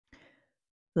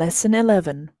Lesson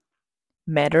 11.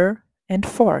 Matter and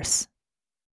Force.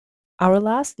 Our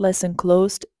last lesson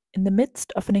closed in the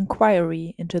midst of an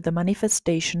inquiry into the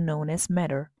manifestation known as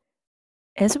matter.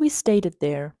 As we stated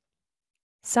there,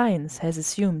 science has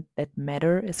assumed that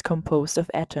matter is composed of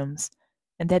atoms,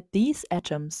 and that these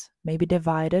atoms may be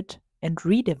divided and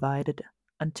redivided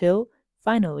until,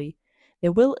 finally,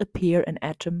 there will appear an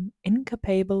atom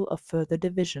incapable of further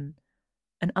division,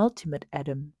 an ultimate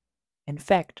atom, in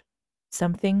fact,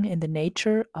 something in the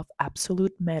nature of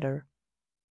absolute matter.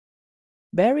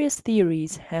 Various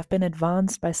theories have been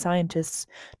advanced by scientists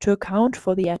to account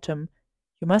for the atom.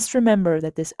 You must remember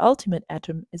that this ultimate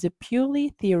atom is a purely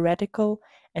theoretical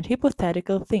and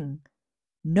hypothetical thing.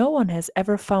 No one has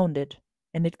ever found it,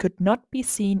 and it could not be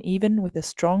seen even with the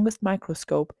strongest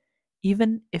microscope,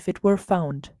 even if it were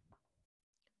found.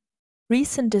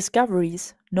 Recent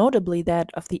discoveries, notably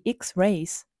that of the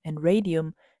X-rays and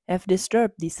radium, have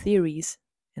disturbed these theories,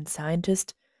 and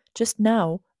scientists just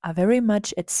now are very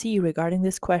much at sea regarding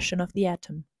this question of the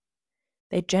atom.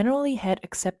 They generally had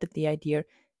accepted the idea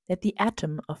that the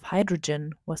atom of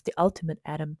hydrogen was the ultimate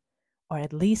atom, or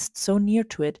at least so near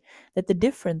to it that the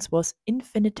difference was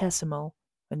infinitesimal,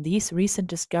 when these recent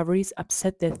discoveries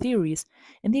upset their theories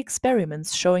in the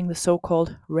experiments showing the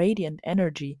so-called radiant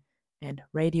energy and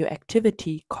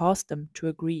radioactivity caused them to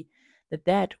agree that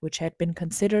that which had been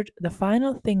considered the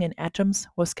final thing in atoms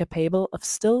was capable of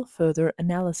still further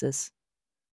analysis.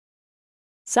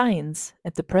 Science,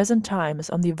 at the present time, is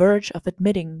on the verge of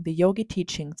admitting the yogi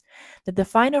teachings that the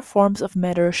finer forms of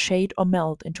matter shade or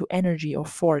melt into energy or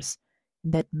force,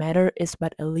 and that matter is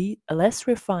but a less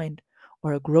refined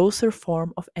or a grosser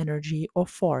form of energy or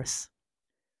force.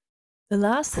 The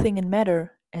last thing in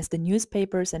matter, as the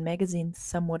newspapers and magazines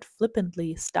somewhat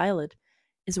flippantly style it,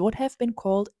 is what have been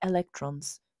called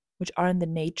electrons, which are in the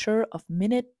nature of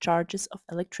minute charges of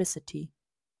electricity.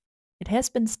 It has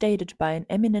been stated by an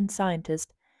eminent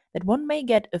scientist that one may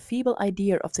get a feeble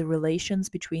idea of the relations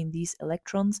between these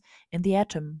electrons and the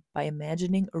atom by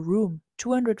imagining a room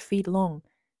 200 feet long,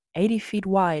 80 feet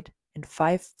wide, and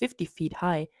 50 feet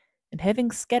high, and having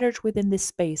scattered within this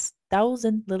space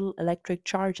 1,000 little electric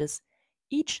charges,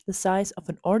 each the size of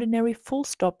an ordinary full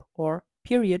stop or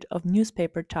period of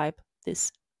newspaper type.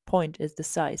 This point is the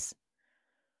size.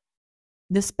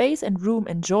 The space and room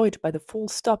enjoyed by the full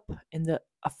stop in the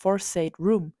aforesaid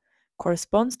room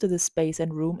corresponds to the space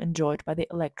and room enjoyed by the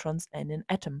electrons in an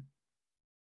atom.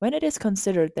 When it is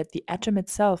considered that the atom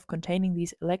itself containing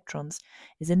these electrons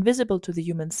is invisible to the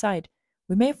human sight,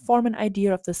 we may form an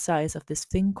idea of the size of this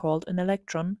thing called an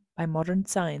electron by modern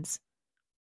science.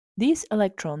 These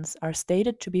electrons are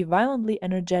stated to be violently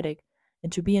energetic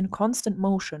and to be in constant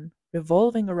motion,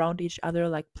 revolving around each other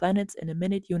like planets in a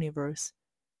minute universe.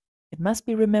 It must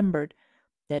be remembered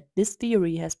that this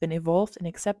theory has been evolved and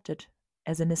accepted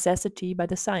as a necessity by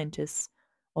the scientists.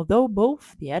 Although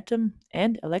both the atom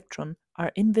and electron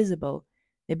are invisible,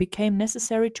 they became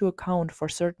necessary to account for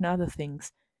certain other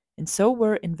things, and so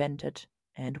were invented,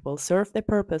 and will serve their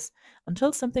purpose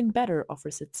until something better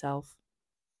offers itself.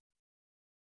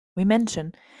 We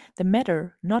mention the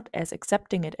matter not as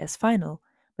accepting it as final,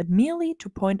 but merely to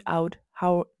point out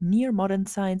how near modern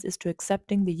science is to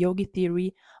accepting the yogi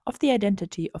theory of the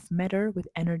identity of matter with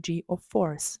energy or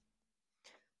force.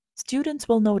 Students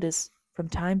will notice from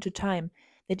time to time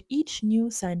that each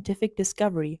new scientific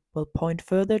discovery will point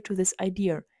further to this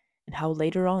idea, and how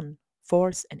later on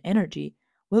force and energy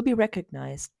will be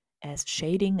recognized as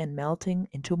shading and melting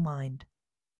into mind.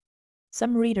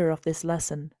 Some reader of this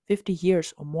lesson, 50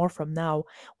 years or more from now,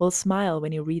 will smile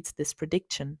when he reads this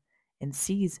prediction and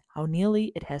sees how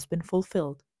nearly it has been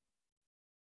fulfilled.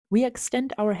 We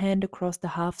extend our hand across the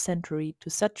half century to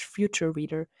such future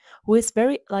reader who is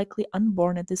very likely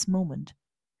unborn at this moment,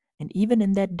 and even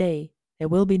in that day there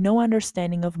will be no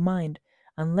understanding of mind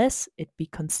unless it be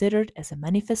considered as a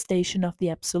manifestation of the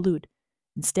absolute,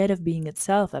 instead of being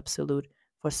itself absolute,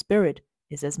 for spirit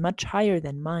is as much higher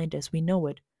than mind as we know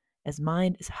it, as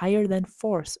mind is higher than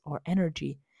force or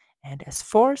energy, and as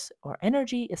force or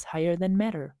energy is higher than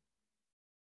matter.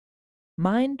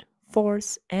 Mind,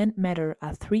 force, and matter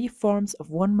are three forms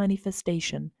of one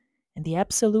manifestation, and the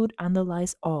absolute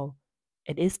underlies all.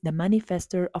 It is the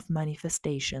manifester of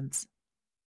manifestations.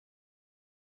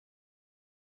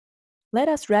 Let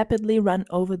us rapidly run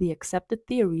over the accepted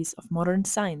theories of modern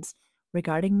science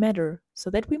regarding matter so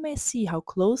that we may see how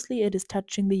closely it is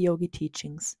touching the yogi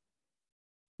teachings.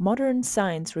 Modern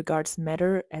science regards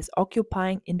matter as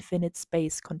occupying infinite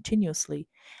space continuously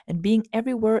and being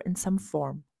everywhere in some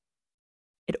form.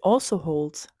 It also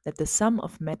holds that the sum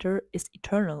of matter is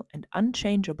eternal and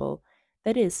unchangeable,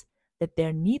 that is, that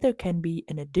there neither can be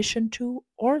an addition to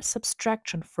or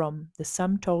subtraction from the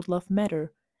sum total of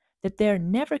matter, that there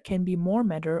never can be more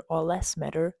matter or less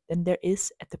matter than there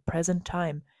is at the present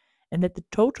time, and that the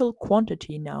total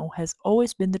quantity now has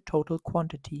always been the total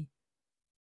quantity.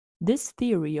 This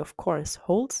theory, of course,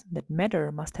 holds that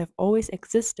matter must have always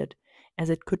existed,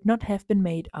 as it could not have been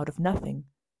made out of nothing,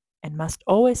 and must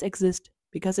always exist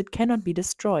because it cannot be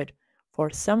destroyed,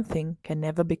 for something can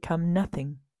never become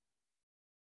nothing.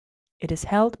 It is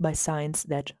held by science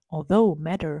that, although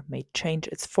matter may change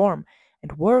its form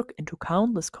and work into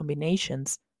countless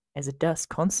combinations, as it does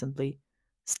constantly,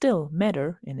 still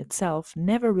matter in itself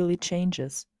never really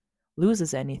changes,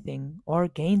 loses anything, or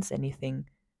gains anything,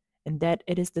 and that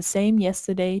it is the same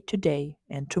yesterday, today,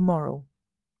 and tomorrow.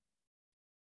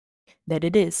 That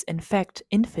it is, in fact,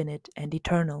 infinite and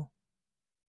eternal.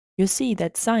 You see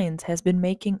that science has been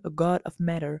making a god of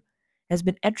matter, has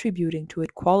been attributing to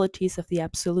it qualities of the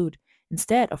absolute,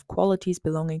 instead of qualities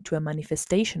belonging to a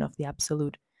manifestation of the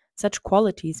absolute, such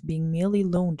qualities being merely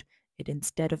loaned it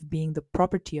instead of being the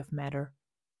property of matter.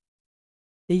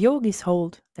 The Yogis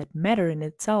hold that matter in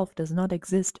itself does not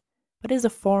exist, but is a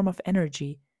form of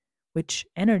energy, which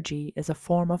energy is a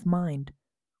form of mind,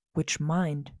 which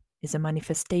mind is a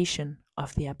manifestation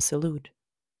of the absolute.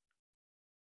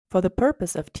 For the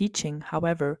purpose of teaching,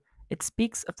 however, it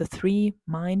speaks of the three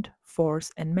mind,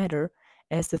 force, and matter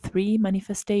as the three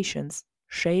manifestations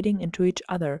shading into each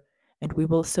other, and we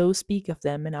will so speak of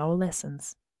them in our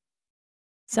lessons.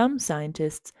 Some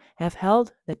scientists have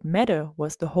held that matter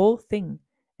was the whole thing,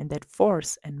 and that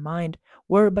force and mind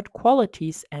were but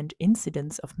qualities and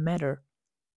incidents of matter.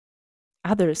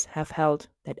 Others have held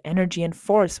that energy and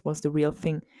force was the real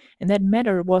thing, and that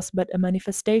matter was but a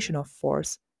manifestation of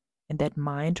force, and that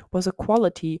mind was a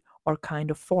quality or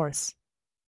kind of force.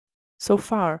 So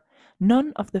far,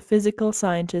 none of the physical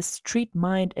scientists treat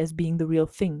mind as being the real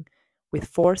thing, with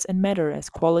force and matter as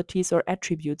qualities or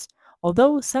attributes,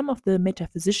 although some of the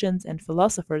metaphysicians and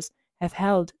philosophers have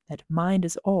held that mind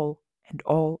is all, and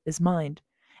all is mind,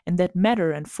 and that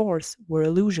matter and force were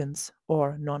illusions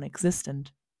or non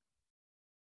existent.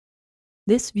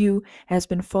 This view has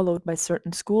been followed by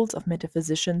certain schools of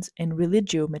metaphysicians and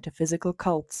religio-metaphysical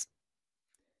cults.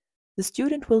 The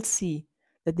student will see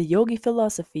that the Yogi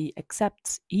philosophy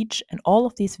accepts each and all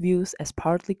of these views as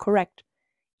partly correct,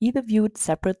 either viewed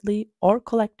separately or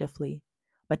collectively,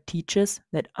 but teaches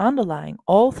that underlying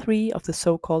all three of the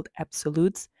so-called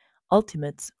absolutes,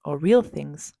 ultimates, or real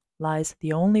things lies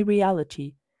the only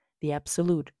reality, the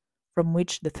absolute, from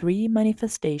which the three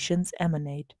manifestations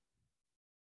emanate.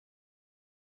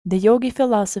 The Yogi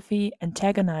philosophy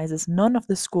antagonizes none of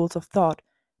the schools of thought,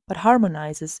 but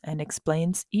harmonizes and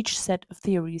explains each set of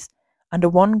theories under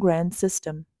one grand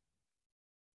system.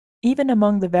 Even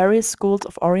among the various schools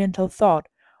of Oriental thought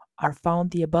are found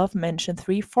the above mentioned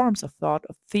three forms of thought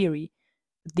of theory.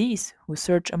 These who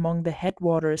search among the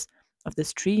headwaters of the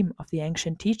stream of the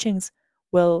ancient teachings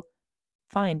will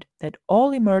find that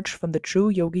all emerge from the true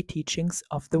yogi teachings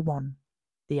of the One,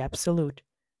 the Absolute,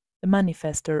 the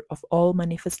manifester of all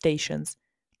manifestations,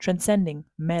 transcending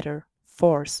matter,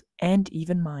 force, and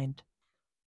even mind.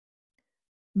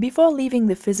 Before leaving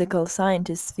the physical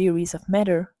scientists' theories of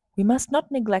matter, we must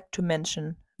not neglect to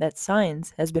mention that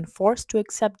science has been forced to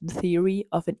accept the theory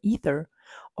of an ether,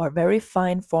 or very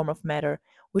fine form of matter,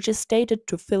 which is stated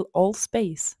to fill all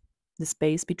space, the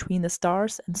space between the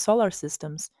stars and solar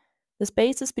systems, the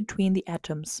spaces between the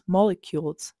atoms,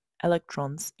 molecules,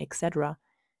 electrons, etc.,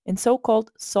 in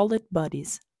so-called solid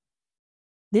bodies.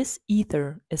 This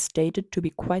ether is stated to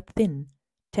be quite thin,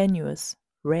 tenuous,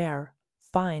 rare,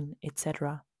 fine,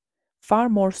 etc., far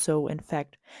more so, in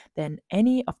fact, than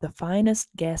any of the finest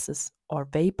gases or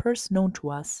vapors known to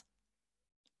us.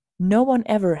 No one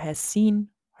ever has seen,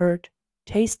 heard,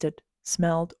 tasted,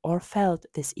 smelled, or felt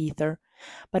this ether,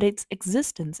 but its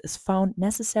existence is found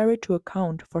necessary to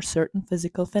account for certain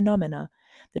physical phenomena,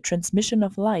 the transmission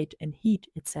of light and heat,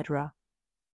 etc.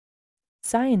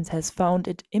 Science has found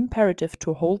it imperative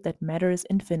to hold that matter is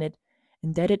infinite,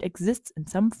 and that it exists in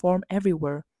some form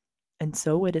everywhere, and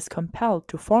so it is compelled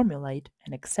to formulate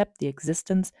and accept the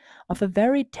existence of a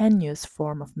very tenuous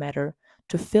form of matter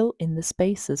to fill in the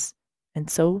spaces, and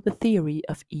so the theory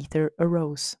of ether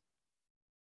arose.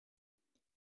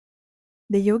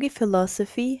 The Yogi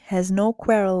philosophy has no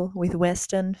quarrel with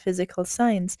Western physical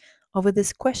science over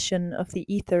this question of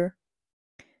the ether.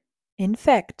 In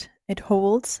fact, it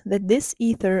holds that this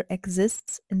ether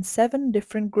exists in 7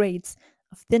 different grades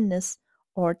of thinness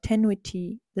or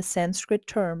tenuity, the Sanskrit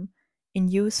term, in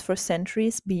use for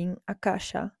centuries being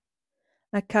Akasha.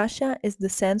 Akasha is the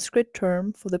Sanskrit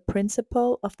term for the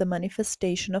principle of the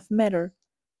manifestation of matter.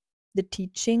 The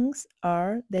teachings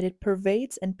are that it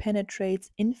pervades and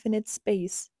penetrates infinite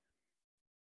space,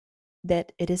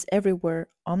 that it is everywhere,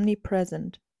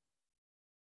 omnipresent.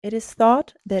 It is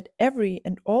thought that every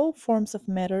and all forms of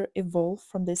matter evolve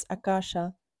from this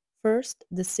Akasha, first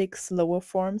the six lower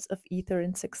forms of ether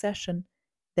in succession,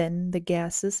 then the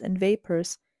gases and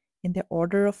vapors in their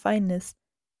order of fineness,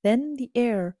 then the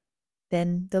air,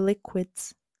 then the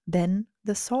liquids, then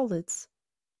the solids.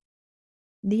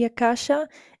 The Akasha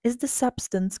is the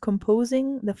substance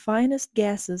composing the finest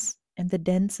gases and the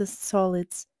densest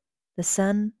solids, the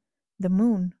sun, the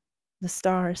moon, the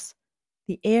stars,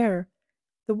 the air,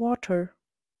 the water,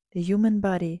 the human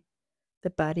body,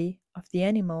 the body of the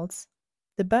animals,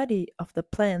 the body of the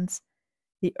plants,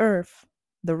 the earth,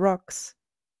 the rocks,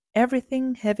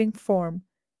 everything having form,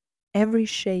 every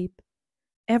shape,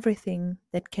 everything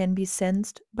that can be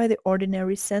sensed by the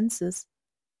ordinary senses.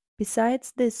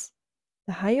 Besides this,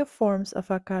 the higher forms of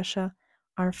Akasha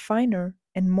are finer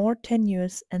and more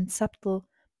tenuous and subtle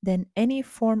than any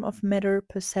form of matter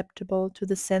perceptible to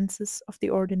the senses of the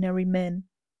ordinary man.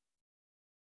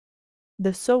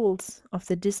 The souls of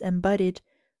the disembodied,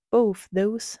 both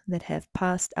those that have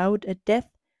passed out at death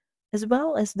as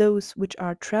well as those which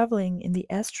are traveling in the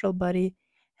astral body,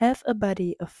 have a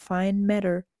body of fine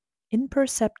matter,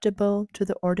 imperceptible to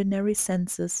the ordinary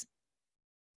senses.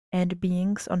 And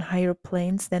beings on higher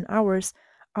planes than ours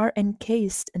are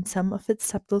encased in some of its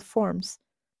subtle forms,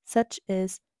 such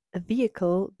as a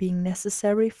vehicle being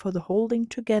necessary for the holding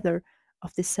together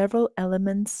of the several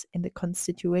elements in the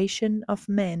constitution of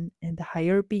man and the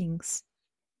higher beings.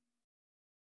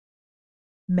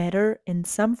 Matter in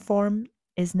some form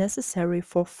is necessary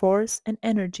for force and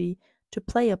energy to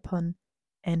play upon,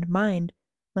 and mind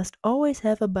must always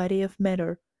have a body of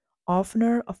matter,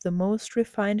 oftener of the most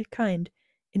refined kind,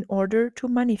 in order to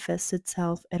manifest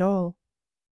itself at all.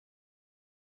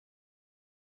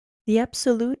 The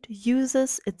Absolute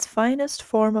uses its finest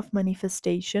form of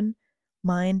manifestation,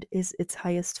 mind is its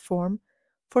highest form,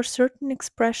 for certain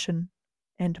expression,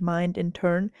 and mind in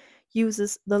turn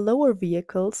uses the lower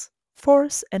vehicles,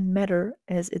 force and matter,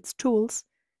 as its tools,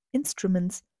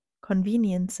 instruments,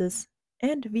 conveniences,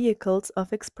 and vehicles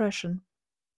of expression.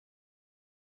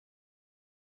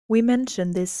 We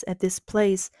mention this at this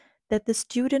place that the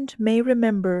student may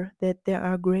remember that there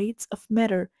are grades of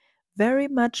matter very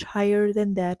much higher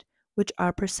than that which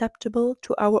are perceptible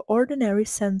to our ordinary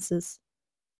senses.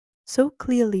 So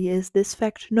clearly is this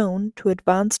fact known to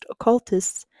advanced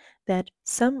occultists that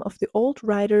some of the old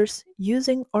writers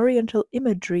using Oriental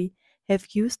imagery have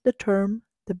used the term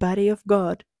the body of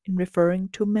God in referring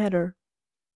to matter.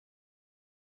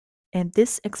 And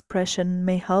this expression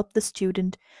may help the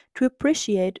student to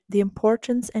appreciate the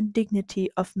importance and dignity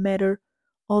of matter,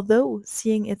 although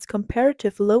seeing its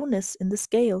comparative lowness in the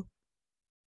scale.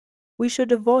 We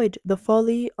should avoid the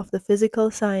folly of the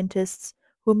physical scientists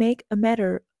who make a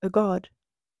matter a god,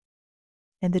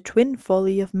 and the twin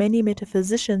folly of many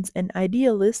metaphysicians and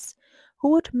idealists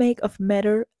who would make of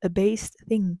matter a base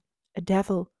thing, a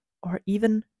devil, or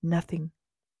even nothing.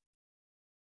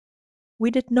 We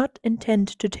did not intend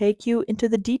to take you into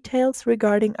the details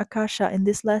regarding Akasha in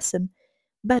this lesson,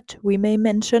 but we may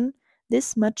mention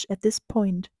this much at this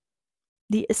point.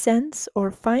 The essence or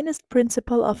finest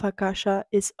principle of Akasha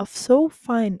is of so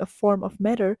fine a form of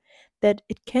matter that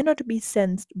it cannot be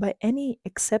sensed by any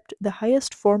except the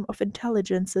highest form of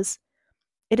intelligences.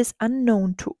 It is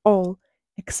unknown to all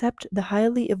except the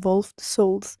highly evolved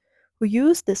souls who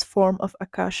use this form of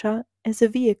Akasha as a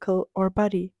vehicle or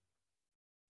body.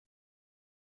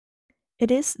 It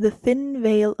is the thin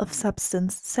veil of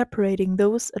substance separating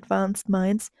those advanced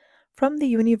minds from the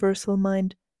universal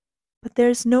mind, but there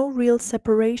is no real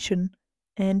separation,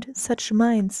 and such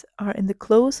minds are in the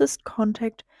closest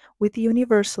contact with the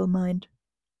universal mind.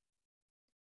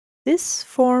 This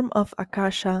form of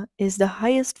Akasha is the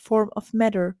highest form of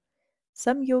matter.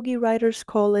 Some yogi writers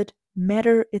call it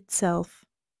matter itself.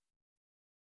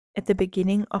 At the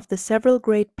beginning of the several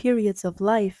great periods of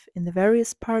life in the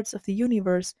various parts of the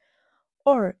universe,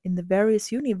 or in the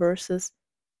various universes,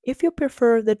 if you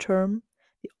prefer the term,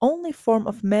 the only form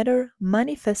of matter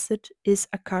manifested is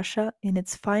Akasha in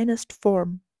its finest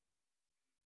form.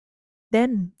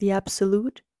 Then the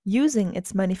Absolute, using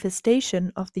its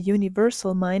manifestation of the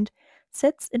universal mind,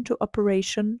 sets into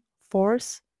operation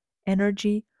force,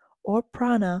 energy, or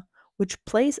prana, which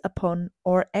plays upon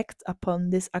or acts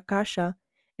upon this Akasha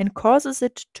and causes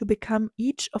it to become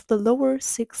each of the lower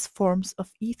six forms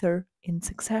of ether in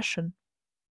succession.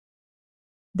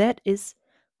 That is,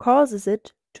 causes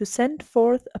it to send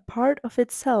forth a part of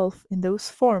itself in those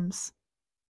forms.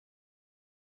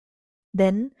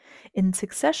 Then, in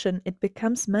succession, it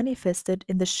becomes manifested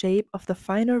in the shape of the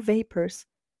finer vapors,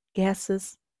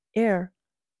 gases, air,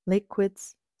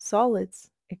 liquids, solids,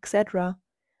 etc.,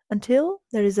 until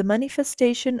there is a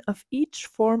manifestation of each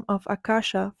form of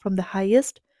Akasha from the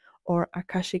highest, or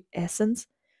Akashic essence,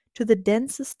 to the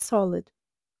densest solid.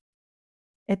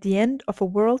 At the end of a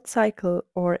world cycle,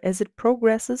 or as it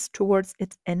progresses towards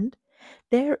its end,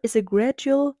 there is a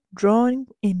gradual drawing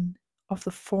in of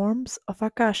the forms of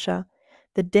Akasha,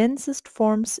 the densest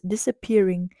forms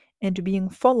disappearing and being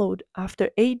followed after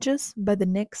ages by the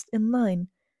next in line,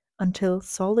 until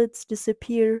solids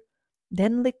disappear,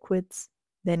 then liquids,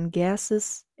 then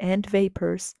gases and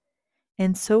vapors,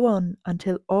 and so on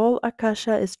until all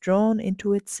Akasha is drawn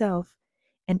into itself,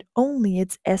 and only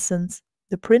its essence,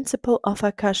 the principle of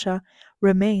Akasha,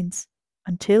 remains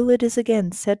until it is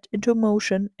again set into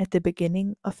motion at the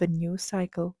beginning of a new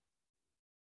cycle.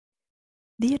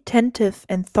 The attentive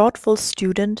and thoughtful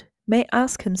student may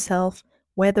ask himself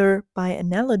whether, by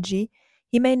analogy,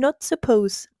 he may not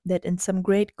suppose that in some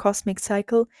great cosmic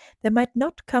cycle there might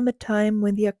not come a time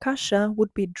when the Akasha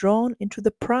would be drawn into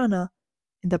the Prana,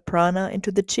 and the Prana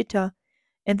into the Chitta,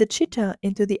 and the Chitta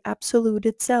into the Absolute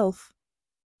itself,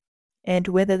 and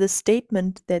whether the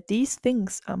statement that these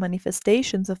things are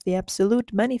manifestations of the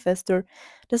Absolute Manifestor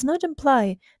does not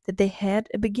imply that they had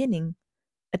a beginning,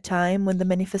 a time when the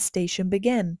manifestation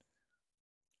began,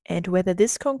 and whether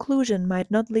this conclusion might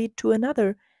not lead to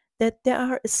another, that there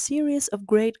are a series of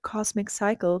great cosmic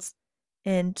cycles,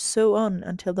 and so on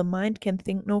until the mind can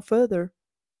think no further.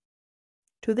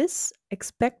 To this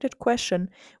expected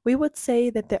question, we would say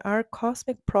that there are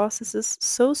cosmic processes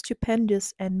so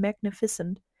stupendous and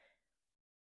magnificent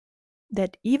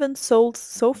that even souls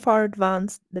so far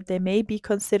advanced that they may be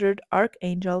considered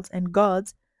archangels and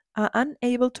gods are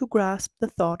unable to grasp the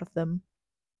thought of them.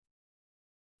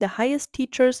 The highest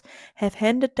teachers have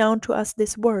handed down to us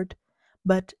this word,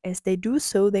 but as they do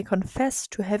so, they confess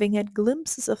to having had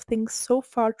glimpses of things so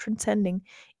far transcending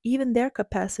even their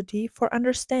capacity for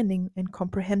understanding and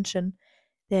comprehension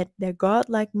that their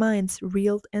godlike minds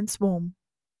reeled and swam.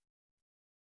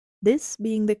 This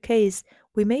being the case,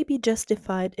 we may be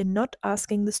justified in not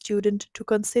asking the student to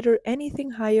consider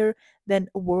anything higher than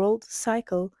a world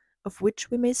cycle, of which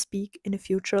we may speak in a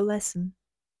future lesson,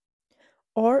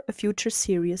 or a future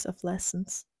series of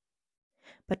lessons.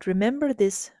 But remember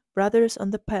this, brothers on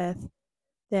the path,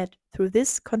 that through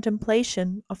this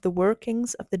contemplation of the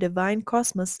workings of the divine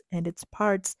cosmos and its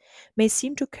parts may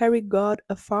seem to carry God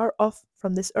afar off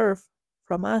from this earth,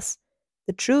 from us,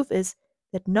 the truth is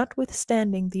that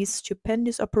notwithstanding these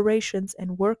stupendous operations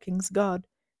and workings, God,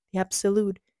 the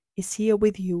Absolute, is here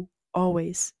with you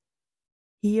always,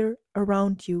 here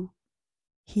around you,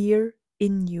 here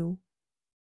in you.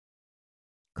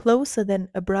 Closer than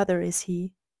a brother is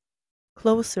he,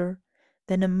 closer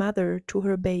than a mother to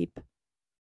her babe,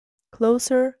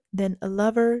 closer than a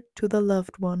lover to the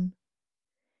loved one,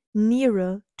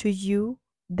 nearer to you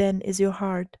than is your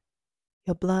heart,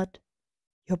 your blood,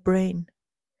 your brain.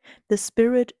 The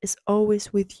Spirit is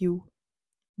always with you.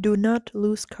 Do not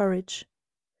lose courage.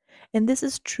 And this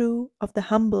is true of the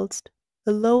humblest,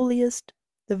 the lowliest,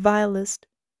 the vilest,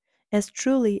 as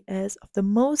truly as of the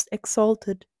most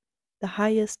exalted, the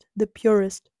highest, the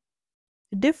purest.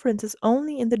 The difference is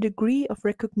only in the degree of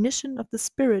recognition of the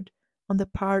Spirit on the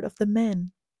part of the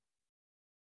man.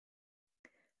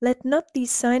 Let not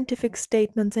these scientific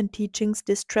statements and teachings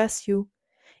distress you,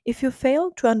 if you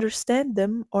fail to understand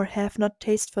them or have not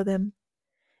taste for them.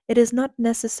 It is not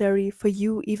necessary for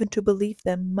you even to believe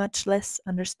them, much less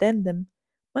understand them,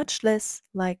 much less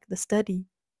like the study.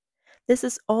 This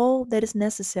is all that is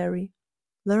necessary.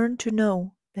 Learn to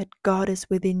know that God is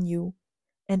within you,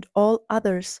 and all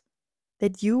others,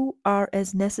 that you are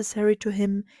as necessary to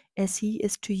Him as He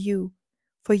is to you,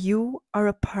 for you are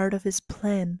a part of His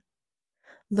plan.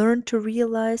 Learn to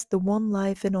realize the one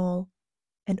life in all,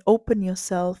 and open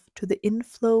yourself to the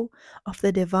inflow of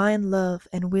the divine love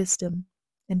and wisdom,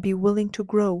 and be willing to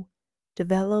grow,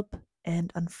 develop,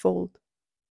 and unfold.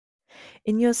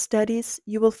 In your studies,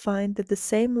 you will find that the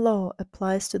same law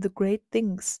applies to the great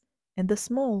things and the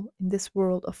small in this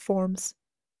world of forms.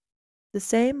 The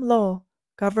same law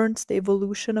governs the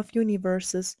evolution of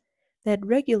universes that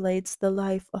regulates the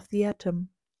life of the atom.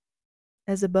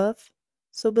 As above,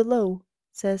 so below,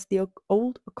 says the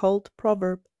old occult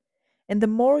proverb, and the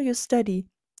more you study,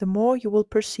 the more you will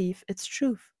perceive its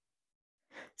truth.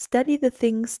 Study the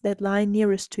things that lie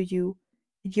nearest to you,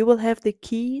 and you will have the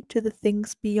key to the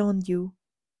things beyond you.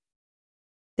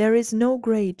 There is no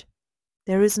great,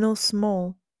 there is no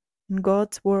small, in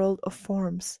God's world of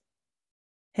forms.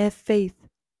 Have faith,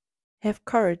 have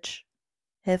courage,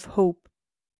 have hope,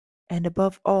 and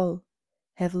above all,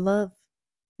 have love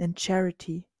and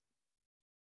charity.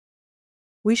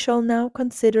 We shall now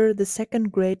consider the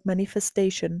second great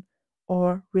manifestation,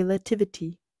 or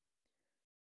relativity.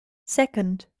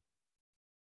 Second,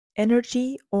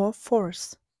 energy or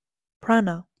force,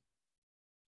 prana.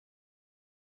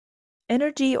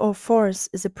 Energy or force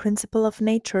is a principle of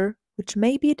nature which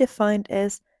may be defined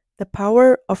as the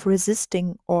power of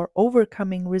resisting or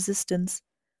overcoming resistance,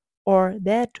 or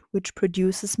that which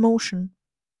produces motion.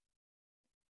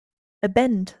 A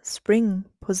bent spring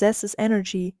possesses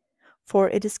energy, for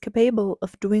it is capable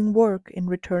of doing work in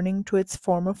returning to its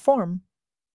former form.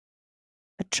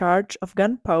 A charge of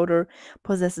gunpowder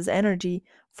possesses energy,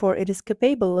 for it is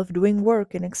capable of doing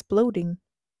work in exploding.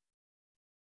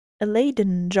 A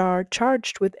Leyden jar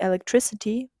charged with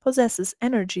electricity possesses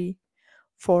energy,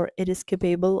 for it is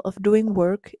capable of doing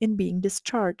work in being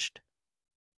discharged.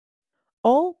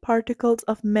 All particles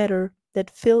of matter that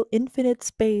fill infinite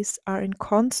space are in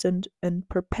constant and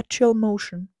perpetual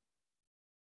motion.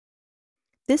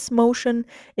 This motion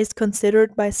is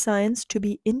considered by science to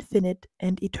be infinite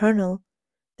and eternal,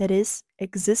 that is,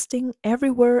 existing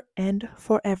everywhere and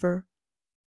forever.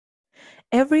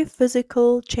 Every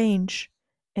physical change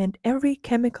and every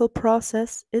chemical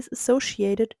process is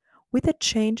associated with a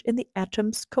change in the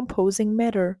atoms composing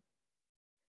matter,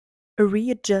 a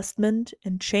readjustment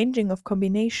and changing of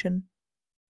combination.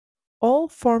 All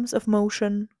forms of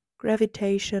motion,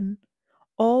 gravitation,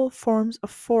 all forms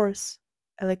of force,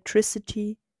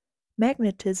 electricity,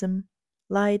 magnetism,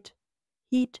 light,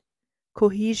 heat,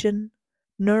 cohesion,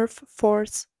 nerve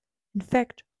force, in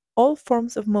fact, all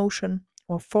forms of motion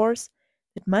or force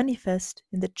that manifest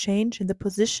in the change in the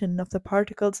position of the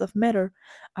particles of matter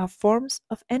are forms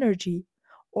of energy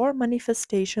or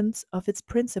manifestations of its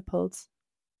principles.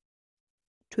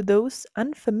 To those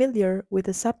unfamiliar with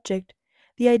the subject,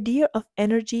 the idea of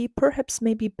energy perhaps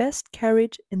may be best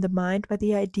carried in the mind by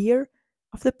the idea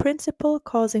of the principle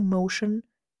causing motion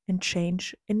and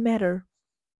change in matter.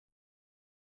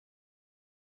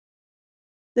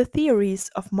 The theories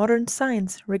of modern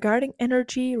science regarding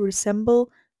energy resemble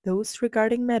those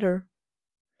regarding matter.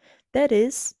 That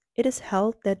is, it is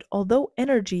held that although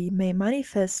energy may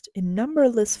manifest in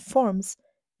numberless forms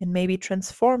and may be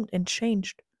transformed and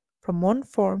changed from one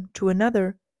form to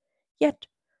another, yet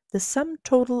the sum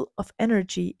total of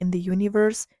energy in the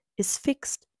universe is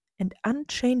fixed and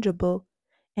unchangeable,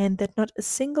 and that not a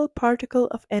single particle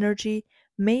of energy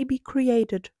may be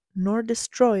created nor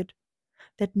destroyed,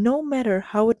 that no matter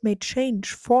how it may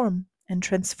change form and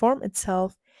transform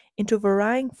itself into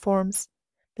varying forms,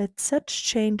 that such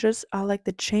changes are like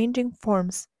the changing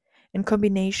forms and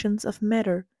combinations of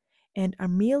matter, and are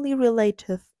merely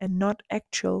relative and not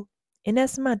actual,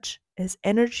 inasmuch as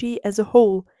energy as a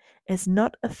whole is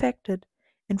not affected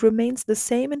and remains the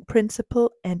same in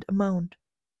principle and amount.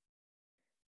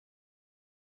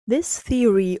 This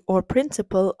theory or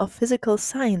principle of physical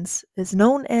science is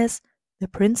known as the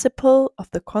principle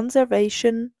of the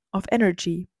conservation of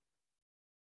energy.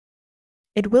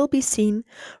 It will be seen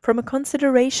from a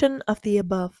consideration of the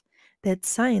above that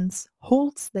science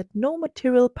holds that no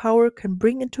material power can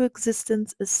bring into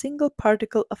existence a single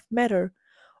particle of matter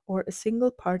or a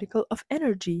single particle of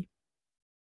energy.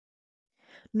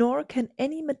 Nor can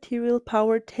any material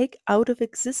power take out of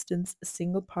existence a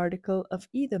single particle of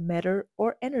either matter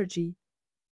or energy.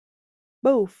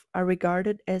 Both are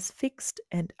regarded as fixed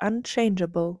and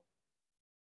unchangeable.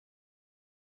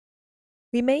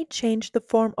 We may change the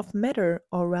form of matter,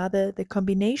 or rather the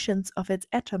combinations of its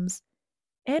atoms,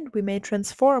 and we may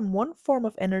transform one form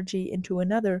of energy into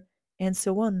another, and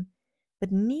so on,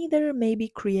 but neither may be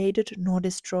created nor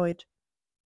destroyed.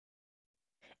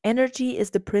 Energy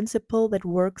is the principle that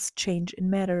works change in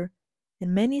matter,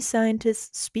 and many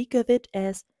scientists speak of it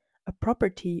as a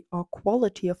property or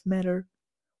quality of matter,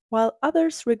 while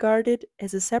others regard it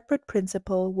as a separate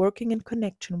principle working in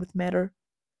connection with matter.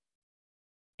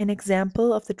 An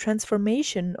example of the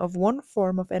transformation of one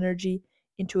form of energy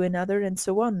into another and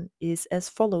so on is as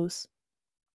follows.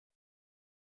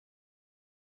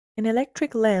 An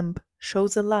electric lamp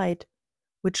shows a light,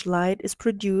 which light is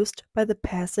produced by the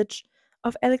passage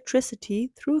of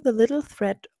electricity through the little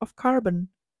thread of carbon,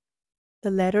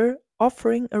 the latter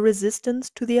offering a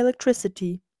resistance to the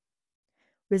electricity,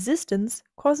 resistance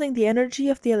causing the energy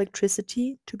of the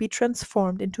electricity to be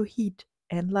transformed into heat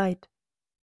and light.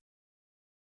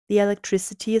 The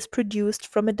electricity is produced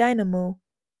from a dynamo,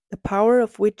 the power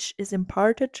of which is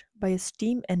imparted by a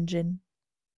steam engine.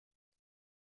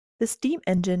 The steam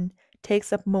engine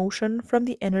takes up motion from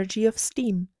the energy of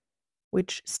steam,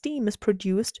 which steam is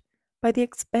produced by the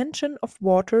expansion of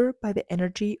water by the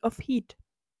energy of heat.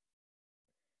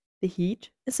 The heat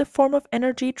is a form of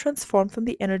energy transformed from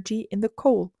the energy in the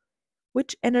coal,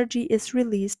 which energy is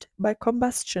released by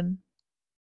combustion.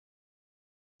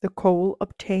 The coal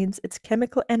obtains its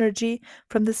chemical energy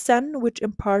from the sun, which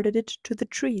imparted it to the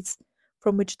trees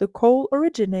from which the coal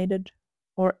originated,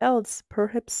 or else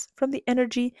perhaps from the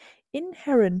energy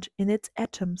inherent in its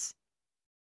atoms.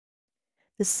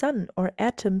 The sun or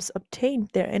atoms obtained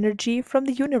their energy from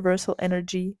the universal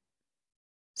energy.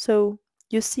 So,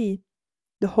 you see,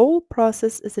 the whole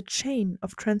process is a chain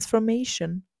of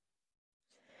transformation.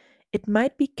 It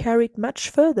might be carried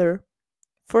much further.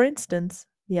 For instance,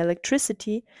 the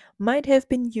electricity might have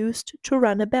been used to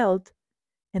run a belt,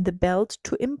 and the belt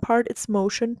to impart its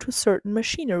motion to certain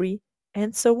machinery,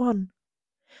 and so on.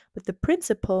 But the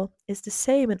principle is the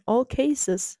same in all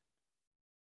cases.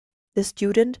 The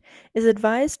student is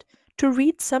advised to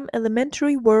read some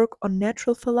elementary work on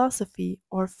natural philosophy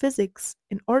or physics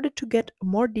in order to get a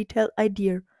more detailed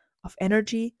idea of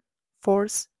energy,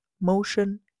 force,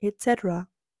 motion, etc.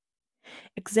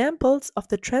 Examples of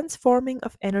the transforming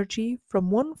of energy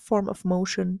from one form of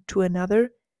motion to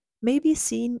another may be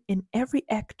seen in every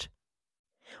act.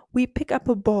 We pick up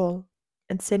a ball,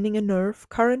 and sending a nerve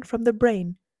current from the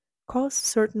brain, cause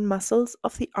certain muscles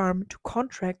of the arm to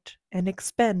contract and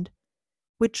expand,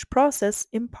 which process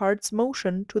imparts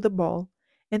motion to the ball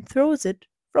and throws it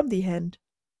from the hand.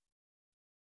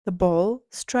 The ball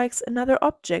strikes another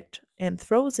object and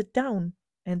throws it down,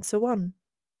 and so on.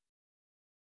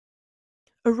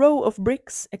 A row of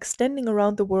bricks extending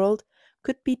around the world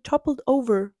could be toppled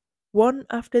over, one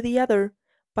after the other,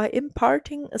 by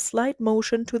imparting a slight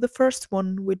motion to the first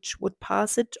one, which would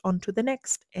pass it on to the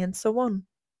next, and so on.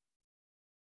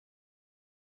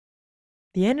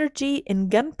 The energy in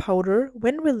gunpowder,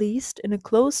 when released in a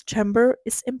closed chamber,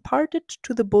 is imparted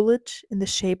to the bullet in the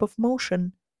shape of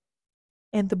motion,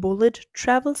 and the bullet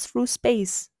travels through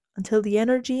space until the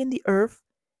energy in the earth,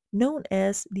 known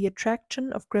as the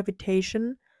attraction of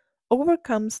gravitation,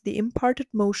 overcomes the imparted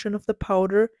motion of the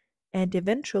powder and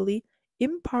eventually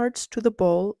imparts to the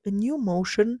ball a new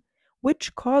motion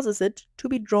which causes it to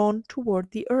be drawn toward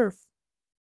the earth.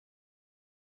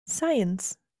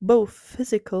 Science, both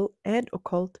physical and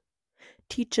occult,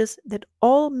 teaches that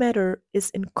all matter is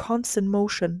in constant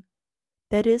motion,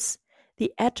 that is,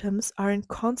 the atoms are in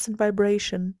constant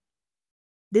vibration.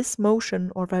 This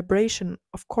motion or vibration,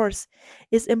 of course,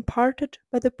 is imparted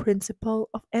by the principle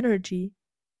of energy.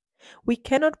 We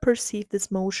cannot perceive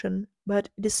this motion, but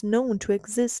it is known to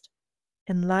exist,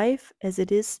 and life as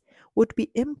it is would be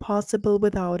impossible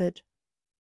without it.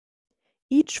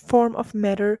 Each form of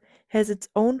matter has its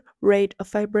own rate of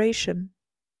vibration.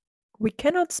 We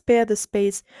cannot spare the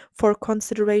space for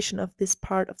consideration of this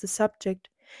part of the subject,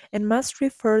 and must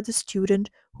refer the student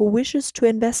who wishes to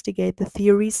investigate the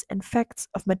theories and facts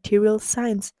of material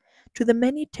science to the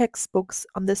many textbooks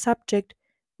on the subject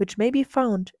which may be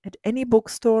found at any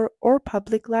bookstore or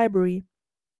public library.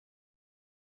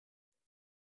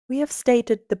 We have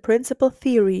stated the principal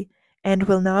theory and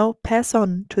will now pass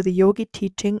on to the yogi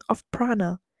teaching of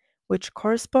prana, which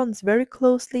corresponds very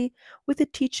closely with the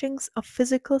teachings of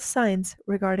physical science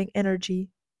regarding energy.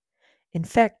 In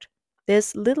fact, there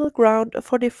is little ground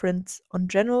for difference on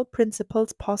general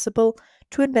principles possible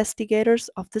to investigators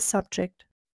of the subject.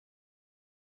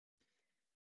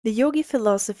 The Yogi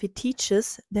philosophy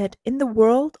teaches that in the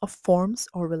world of forms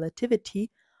or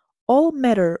relativity, all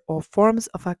matter or forms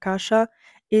of Akasa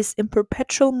is in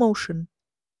perpetual motion.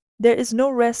 There is no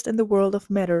rest in the world of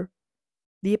matter.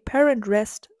 The apparent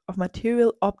rest of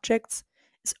material objects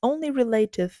is only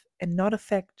relative and not a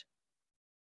fact.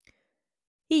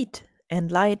 Heat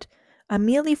and light are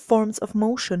merely forms of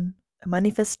motion, a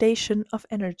manifestation of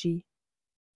energy.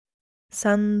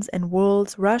 Suns and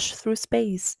worlds rush through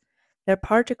space. Their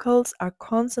particles are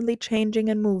constantly changing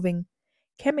and moving.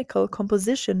 Chemical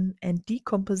composition and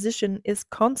decomposition is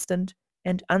constant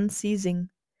and unceasing.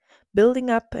 Building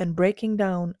up and breaking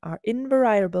down are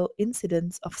invariable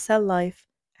incidents of cell life,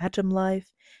 atom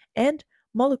life, and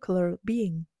molecular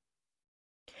being.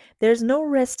 There is no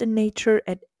rest in nature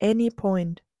at any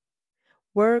point.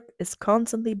 Work is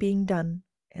constantly being done,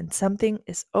 and something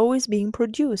is always being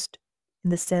produced, in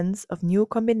the sense of new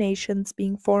combinations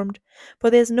being formed, for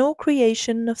there is no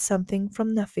creation of something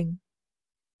from nothing.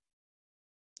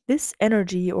 This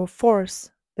energy or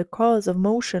force, the cause of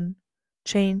motion,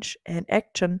 change, and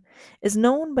action, is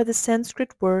known by the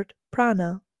Sanskrit word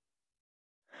prana.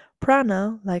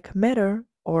 Prana, like matter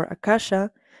or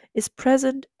akasha, is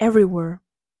present everywhere.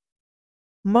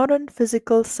 Modern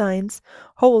physical science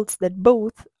holds that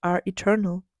both are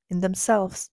eternal in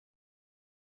themselves.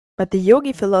 But the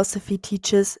Yogi philosophy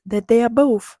teaches that they are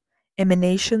both,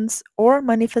 emanations or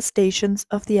manifestations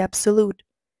of the Absolute,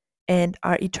 and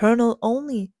are eternal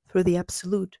only through the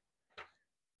Absolute,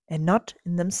 and not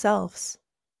in themselves.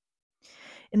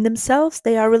 In themselves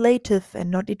they are relative and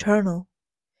not eternal.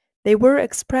 They were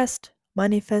expressed,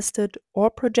 manifested, or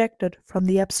projected from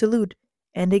the Absolute,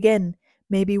 and again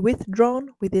may be withdrawn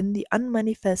within the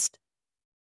unmanifest.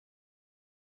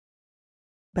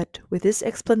 But with this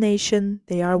explanation,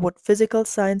 they are what physical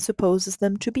science supposes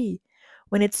them to be,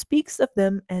 when it speaks of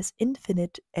them as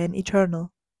infinite and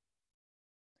eternal.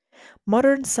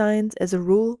 Modern science, as a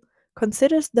rule,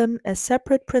 considers them as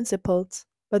separate principles,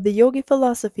 but the Yogi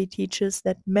philosophy teaches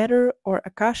that matter or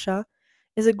Akasha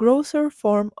is a grosser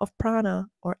form of prana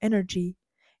or energy,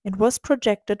 and was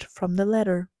projected from the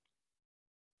latter.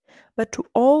 But to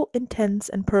all intents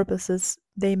and purposes,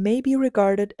 they may be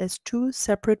regarded as two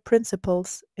separate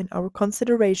principles in our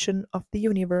consideration of the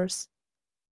universe.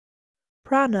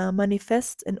 Prana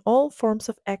manifests in all forms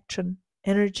of action,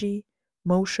 energy,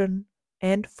 motion,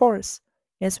 and force,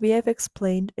 as we have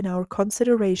explained in our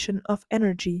consideration of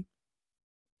energy.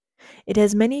 It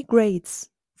has many grades,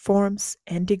 forms,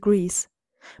 and degrees,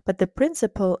 but the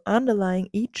principle underlying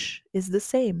each is the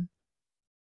same.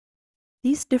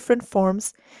 These different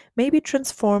forms may be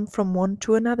transformed from one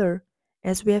to another,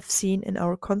 as we have seen in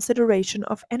our consideration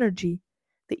of energy,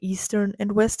 the Eastern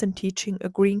and Western teaching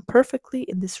agreeing perfectly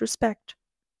in this respect.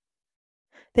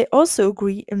 They also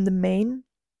agree in the main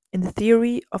in the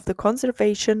theory of the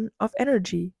conservation of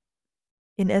energy,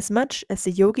 inasmuch as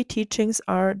the yogi teachings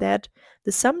are that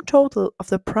the sum total of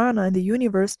the prana in the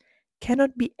universe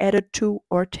cannot be added to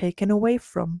or taken away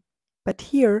from. But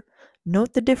here,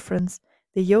 note the difference.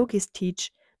 The yogis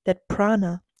teach that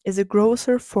prana is a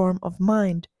grosser form of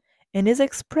mind and is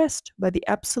expressed by the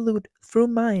absolute through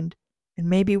mind and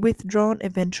may be withdrawn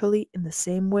eventually in the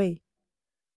same way.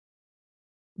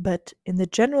 But in the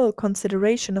general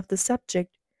consideration of the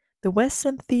subject, the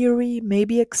Western theory may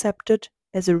be accepted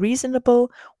as a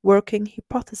reasonable working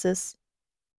hypothesis.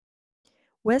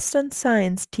 Western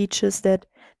science teaches that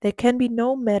there can be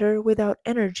no matter without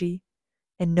energy,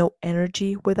 and no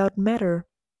energy without matter.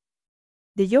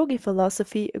 The Yogi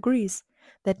philosophy agrees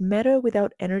that matter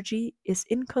without energy is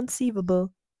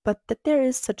inconceivable, but that there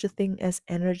is such a thing as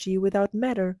energy without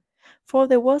matter, for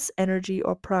there was energy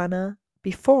or prana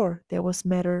before there was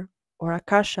matter or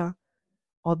akasha,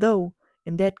 although,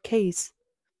 in that case,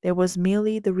 there was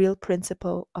merely the real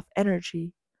principle of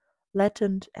energy,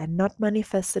 latent and not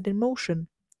manifested in motion,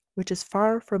 which is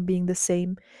far from being the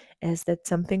same as that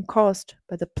something caused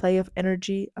by the play of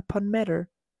energy upon matter,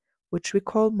 which we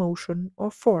call motion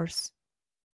or force.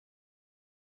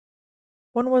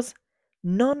 One was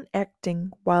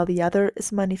non-acting while the other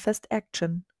is manifest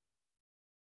action.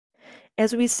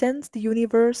 As we sense the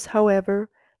universe, however,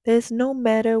 there is no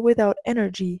matter without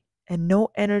energy, and no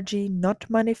energy not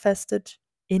manifested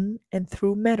in and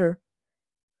through matter.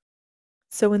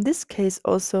 So in this case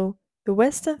also, the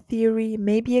Western theory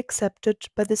may be accepted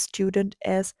by the student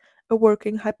as a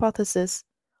working hypothesis,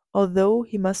 although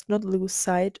he must not lose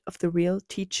sight of the real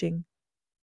teaching.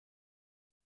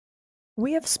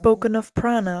 We have spoken of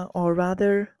prana, or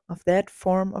rather of that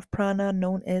form of prana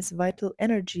known as vital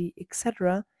energy,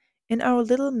 etc., in our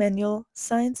little manual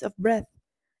Science of Breath,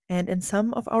 and in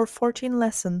some of our 14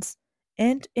 lessons,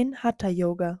 and in Hatha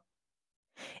Yoga.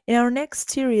 In our next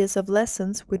series of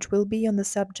lessons, which will be on the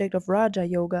subject of Raja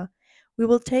Yoga, we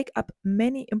will take up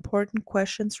many important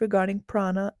questions regarding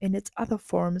prana in its other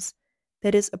forms,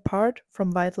 that is, apart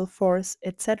from vital force,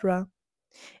 etc.,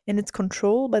 and its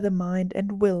control by the mind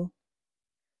and will.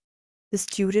 The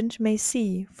student may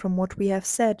see from what we have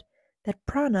said that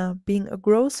prana, being a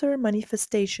grosser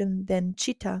manifestation than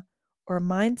chitta or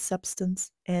mind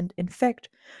substance, and in fact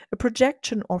a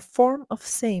projection or form of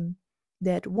same,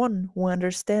 that one who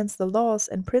understands the laws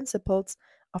and principles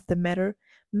of the matter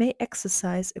may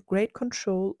exercise a great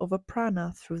control over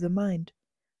prana through the mind,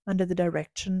 under the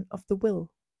direction of the will.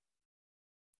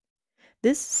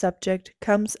 This subject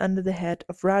comes under the head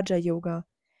of Raja Yoga,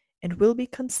 and will be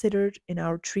considered in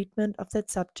our treatment of that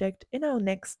subject in our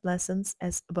next lessons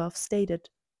as above stated.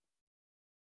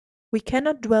 We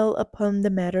cannot dwell upon the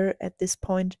matter at this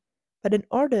point, but in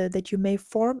order that you may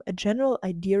form a general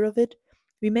idea of it,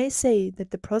 we may say that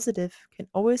the positive can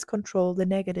always control the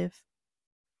negative.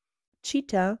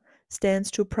 Chitta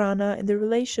stands to prana in the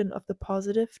relation of the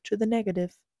positive to the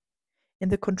negative,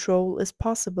 and the control is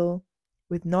possible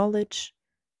with knowledge,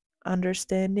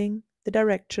 understanding the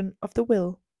direction of the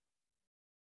will.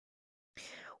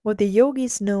 What the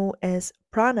yogis know as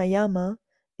pranayama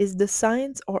is the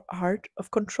science or art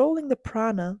of controlling the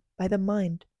prana by the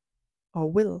mind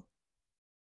or will.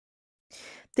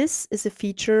 This is a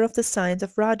feature of the science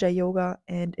of Raja Yoga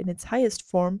and, in its highest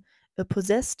form,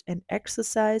 possessed and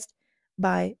exercised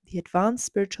by the advanced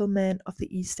spiritual men of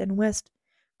the East and West,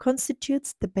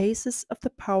 constitutes the basis of the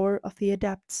power of the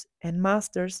adepts and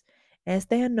masters as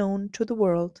they are known to the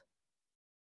world.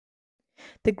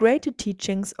 The greater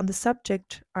teachings on the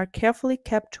subject are carefully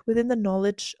kept within the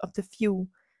knowledge of the few,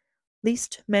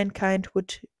 lest mankind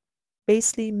would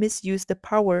basely misuse the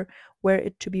power were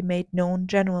it to be made known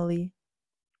generally.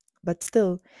 But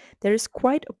still, there is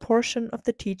quite a portion of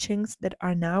the teachings that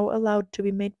are now allowed to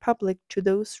be made public to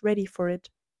those ready for it.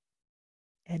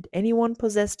 And anyone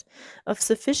possessed of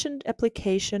sufficient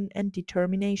application and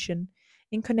determination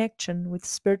in connection with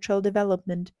spiritual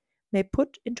development may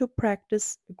put into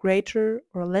practice a greater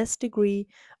or less degree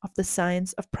of the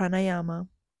science of pranayama.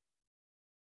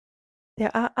 There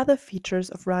are other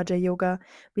features of Raja Yoga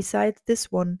besides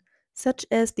this one, such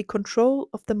as the control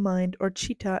of the mind or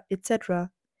chitta,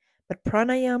 etc., but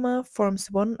pranayama forms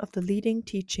one of the leading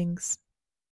teachings.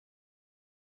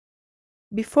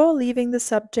 Before leaving the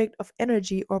subject of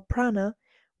energy or prana,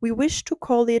 we wish to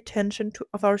call the attention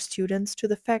of our students to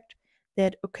the fact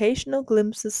that occasional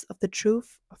glimpses of the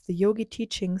truth of the yogi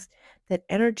teachings that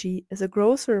energy is a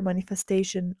grosser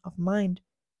manifestation of mind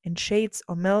and shades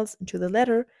or melts into the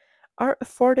latter are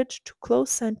afforded to close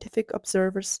scientific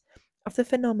observers of the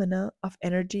phenomena of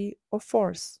energy or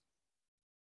force.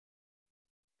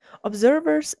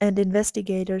 Observers and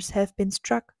investigators have been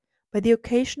struck by the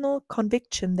occasional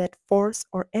conviction that force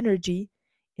or energy,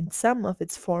 in some of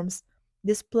its forms,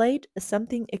 displayed as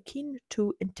something akin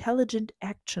to intelligent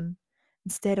action,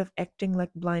 instead of acting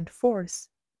like blind force.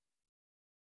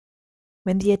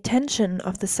 When the attention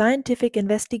of the scientific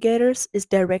investigators is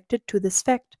directed to this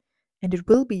fact, and it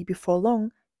will be before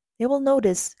long, they will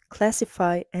notice,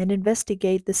 classify, and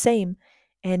investigate the same,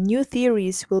 and new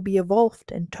theories will be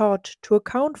evolved and taught to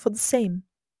account for the same.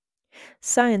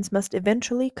 Science must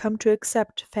eventually come to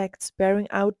accept facts bearing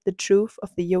out the truth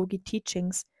of the yogi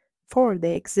teachings, for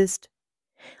they exist.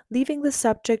 Leaving the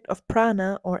subject of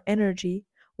prana or energy,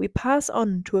 we pass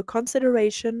on to a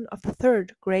consideration of the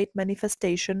third great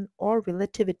manifestation or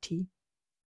relativity.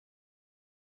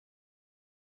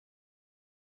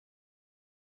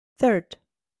 Third,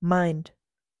 mind.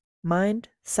 Mind,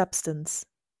 substance.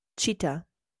 Chitta.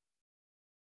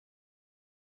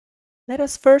 Let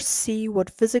us first see what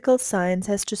physical science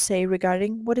has to say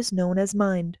regarding what is known as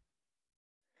mind.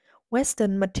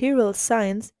 Western material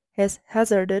science has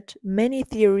hazarded many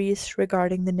theories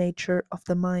regarding the nature of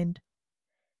the mind.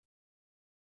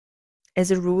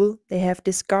 As a rule, they have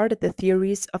discarded the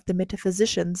theories of the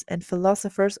metaphysicians and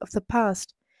philosophers of the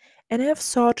past and have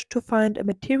sought to find a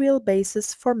material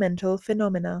basis for mental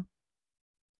phenomena.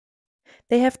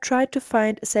 They have tried to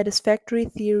find a satisfactory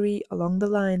theory along the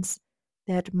lines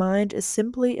that mind is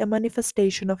simply a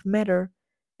manifestation of matter,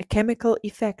 a chemical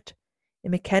effect, a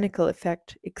mechanical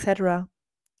effect, etc.,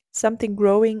 something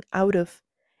growing out of,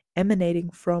 emanating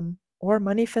from, or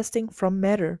manifesting from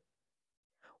matter.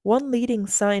 One leading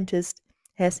scientist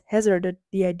has hazarded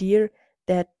the idea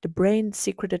that the brain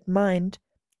secreted mind,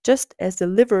 just as the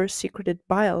liver secreted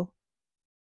bile.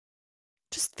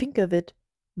 Just think of it,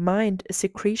 mind a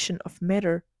secretion of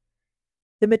matter.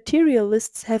 The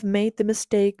materialists have made the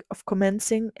mistake of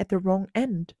commencing at the wrong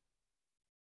end.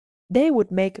 They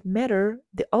would make matter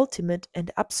the ultimate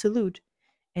and absolute,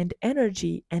 and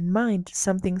energy and mind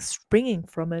something springing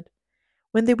from it,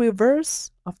 when the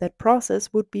reverse of that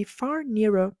process would be far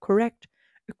nearer correct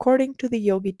according to the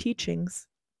yogi teachings.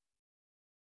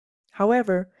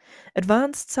 However,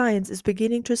 advanced science is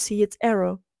beginning to see its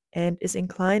error and is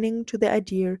inclining to the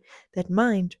idea that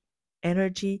mind,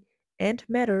 energy, and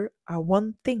matter are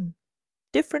one thing,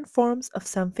 different forms of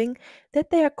something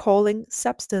that they are calling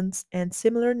substance and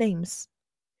similar names.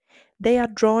 They are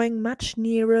drawing much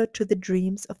nearer to the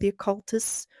dreams of the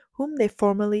occultists whom they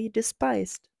formerly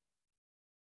despised.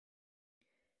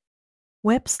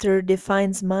 Webster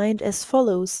defines mind as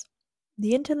follows: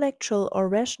 the intellectual or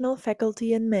rational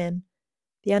faculty in man,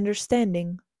 the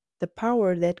understanding, the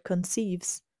power that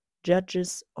conceives,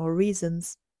 judges, or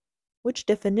reasons, which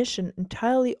definition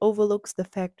entirely overlooks the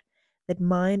fact that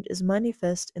mind is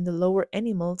manifest in the lower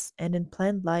animals and in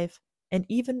plant life, and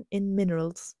even in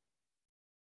minerals.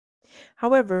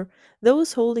 However,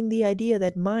 those holding the idea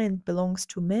that mind belongs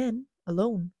to man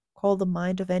alone call the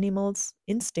mind of animals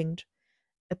instinct,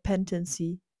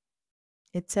 appetency,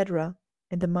 etc.,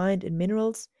 and the mind in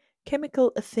minerals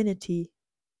chemical affinity.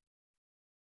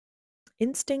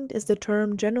 Instinct is the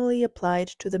term generally applied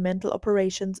to the mental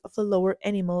operations of the lower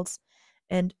animals,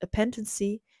 and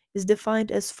appetency is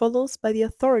defined as follows by the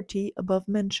authority above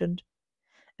mentioned: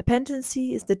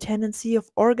 Appetency is the tendency of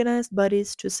organized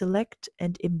bodies to select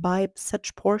and imbibe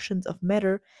such portions of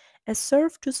matter as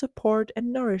serve to support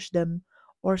and nourish them,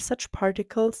 or such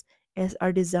particles as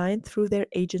are designed through their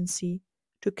agency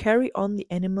to carry on the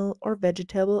animal or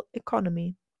vegetable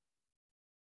economy.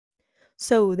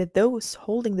 So that those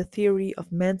holding the theory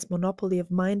of man's monopoly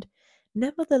of mind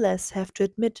nevertheless have to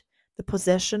admit the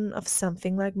possession of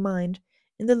something like mind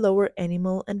in the lower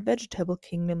animal and vegetable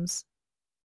kingdoms.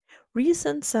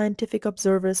 Recent scientific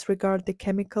observers regard the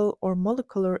chemical or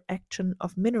molecular action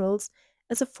of minerals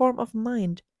as a form of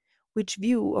mind, which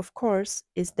view, of course,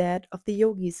 is that of the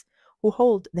Yogis, who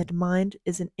hold that mind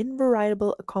is an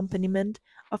invariable accompaniment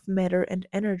of matter and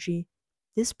energy,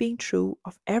 this being true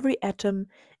of every atom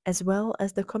as well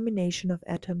as the combination of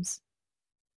atoms.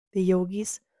 The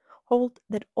Yogis hold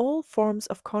that all forms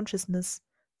of consciousness,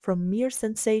 from mere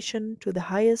sensation to the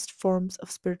highest forms of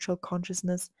spiritual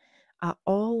consciousness, are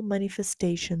all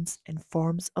manifestations and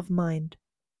forms of mind.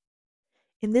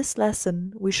 In this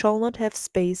lesson, we shall not have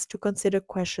space to consider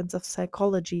questions of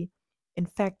psychology. In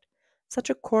fact,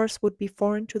 such a course would be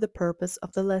foreign to the purpose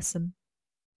of the lesson.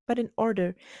 But in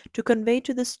order to convey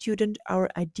to the student our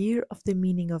idea of the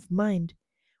meaning of mind,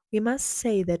 we must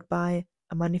say that by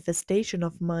a manifestation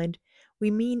of mind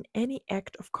we mean any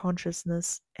act of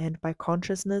consciousness, and by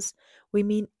consciousness we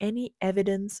mean any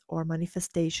evidence or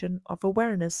manifestation of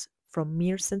awareness from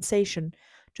mere sensation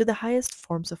to the highest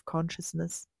forms of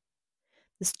consciousness.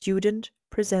 The student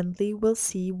presently will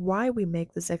see why we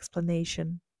make this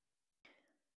explanation.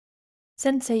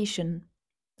 Sensation,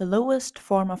 the lowest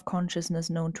form of consciousness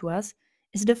known to us,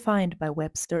 is defined by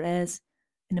Webster as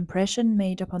an impression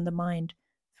made upon the mind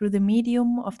through the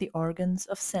medium of the organs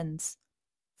of sense,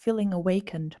 feeling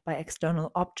awakened by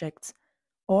external objects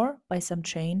or by some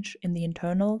change in the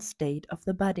internal state of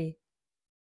the body.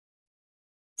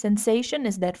 Sensation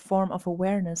is that form of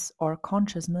awareness or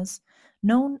consciousness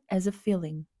known as a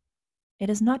feeling. It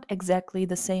is not exactly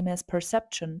the same as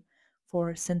perception,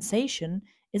 for sensation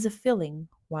is a feeling,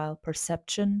 while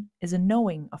perception is a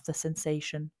knowing of the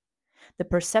sensation. The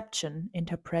perception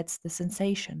interprets the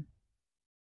sensation.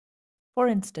 For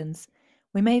instance,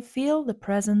 we may feel the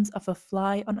presence of a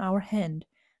fly on our hand,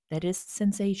 that is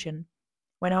sensation.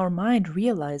 When our mind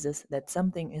realizes that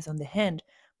something is on the hand,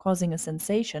 causing a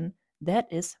sensation, that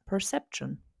is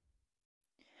perception.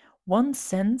 One's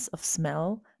sense of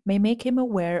smell may make him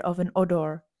aware of an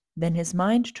odor, then his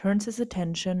mind turns his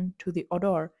attention to the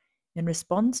odor in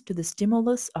response to the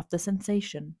stimulus of the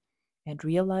sensation, and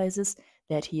realizes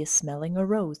that he is smelling a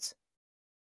rose.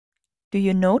 Do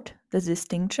you note the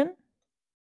distinction?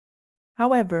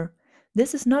 However,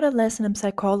 this is not a lesson in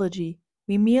psychology.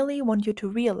 We merely want you to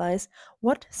realize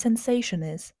what sensation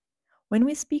is when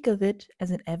we speak of it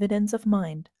as an evidence of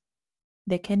mind.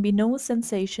 There can be no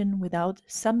sensation without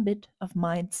some bit of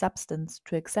mind substance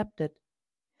to accept it,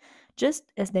 just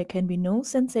as there can be no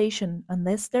sensation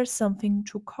unless there's something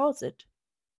to cause it.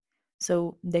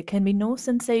 So there can be no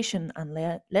sensation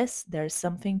unless there's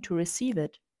something to receive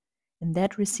it, and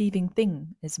that receiving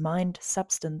thing is mind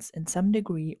substance in some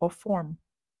degree or form.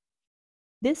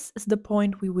 This is the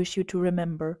point we wish you to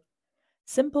remember.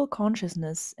 Simple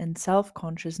consciousness and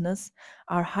self-consciousness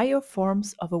are higher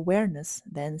forms of awareness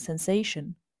than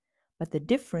sensation, but the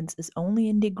difference is only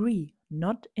in degree,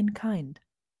 not in kind.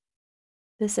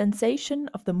 The sensation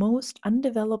of the most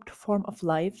undeveloped form of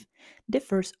life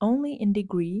differs only in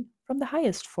degree from the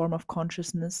highest form of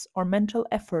consciousness or mental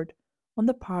effort on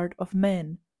the part of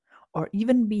man, or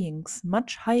even beings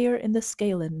much higher in the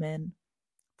scale than man.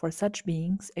 For such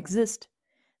beings exist.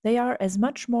 They are as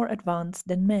much more advanced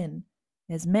than man,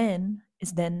 as man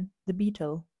is then the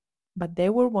beetle. But they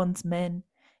were once men,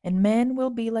 and man will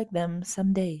be like them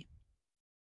some day.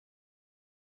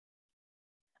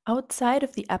 Outside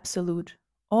of the absolute,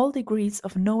 all degrees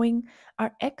of knowing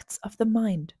are acts of the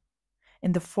mind,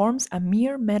 and the forms are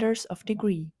mere matters of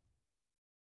degree.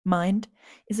 Mind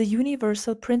is a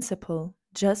universal principle,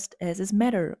 just as is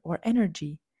matter or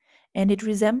energy, and it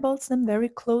resembles them very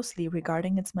closely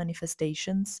regarding its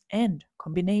manifestations and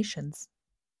combinations.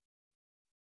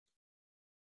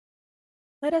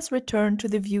 Let us return to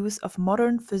the views of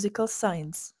modern physical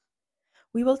science.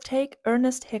 We will take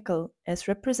Ernest Haeckel as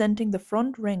representing the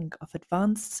front rank of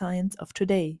advanced science of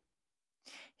today.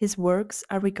 His works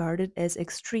are regarded as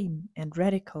extreme and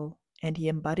radical, and he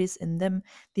embodies in them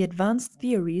the advanced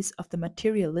theories of the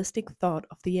materialistic thought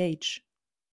of the age.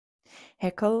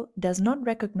 Haeckel does not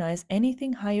recognize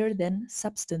anything higher than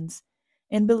substance,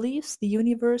 and believes the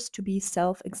universe to be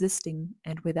self-existing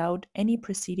and without any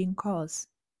preceding cause.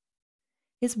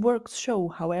 His works show,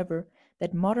 however,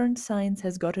 that modern science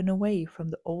has gotten away from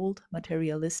the old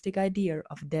materialistic idea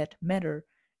of dead matter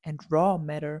and raw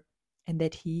matter, and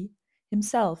that he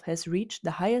himself has reached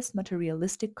the highest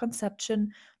materialistic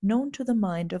conception known to the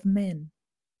mind of man.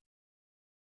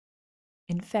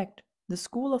 In fact, the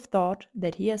school of thought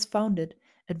that he has founded,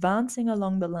 advancing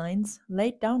along the lines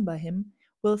laid down by him,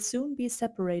 will soon be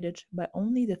separated by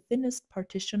only the thinnest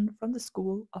partition from the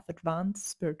school of advanced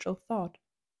spiritual thought.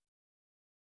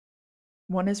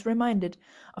 One is reminded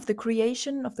of the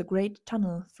creation of the great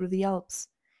tunnel through the Alps,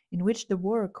 in which the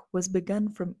work was begun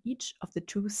from each of the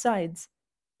two sides,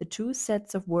 the two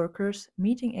sets of workers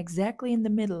meeting exactly in the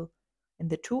middle, and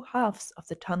the two halves of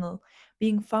the tunnel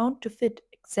being found to fit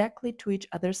exactly to each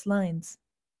other's lines.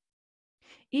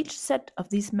 Each set of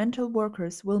these mental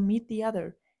workers will meet the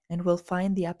other and will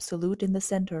find the Absolute in the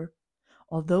center,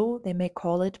 although they may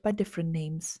call it by different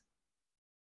names.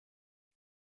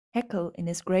 Haeckel, in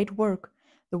his great work,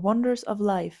 The Wonders of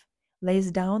Life, lays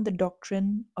down the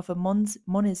doctrine of a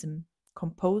monism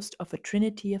composed of a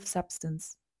trinity of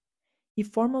substance. He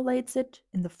formulates it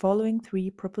in the following three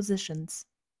propositions: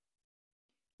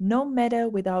 no matter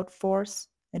without force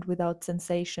and without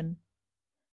sensation,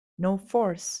 no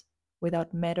force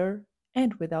without matter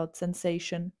and without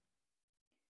sensation,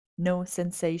 no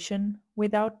sensation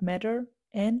without matter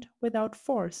and without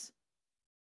force.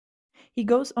 He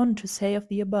goes on to say of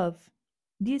the above,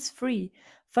 these three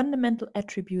fundamental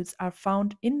attributes are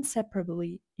found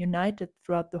inseparably united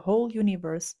throughout the whole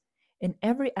universe, in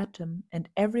every atom and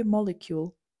every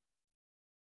molecule.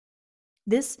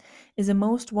 This is a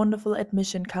most wonderful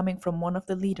admission coming from one of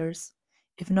the leaders,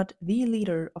 if not the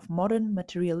leader of modern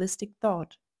materialistic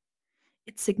thought.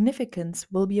 Its significance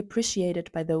will be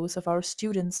appreciated by those of our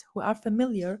students who are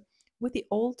familiar with the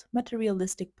old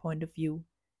materialistic point of view,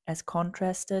 as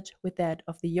contrasted with that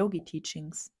of the Yogi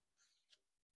teachings.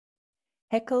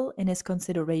 Haeckel, in his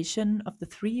consideration of the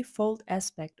threefold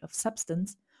aspect of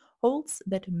substance, holds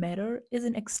that matter is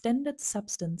an extended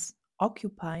substance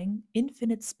occupying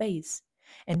infinite space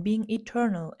and being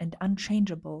eternal and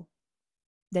unchangeable,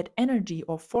 that energy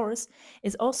or force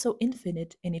is also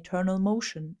infinite in eternal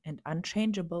motion and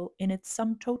unchangeable in its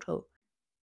sum total,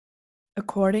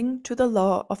 according to the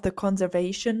law of the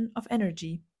conservation of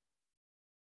energy.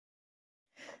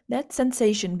 That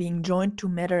sensation being joined to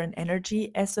matter and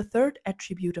energy as the third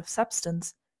attribute of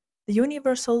substance, the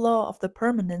universal law of the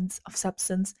permanence of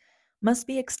substance must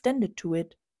be extended to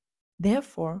it.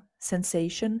 Therefore,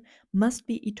 sensation must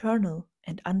be eternal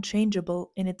and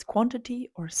unchangeable in its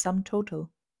quantity or sum total.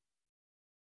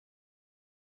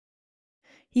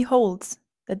 He holds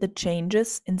that the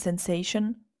changes in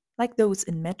sensation, like those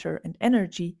in matter and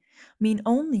energy, mean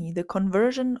only the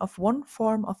conversion of one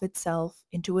form of itself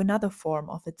into another form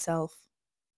of itself.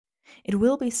 It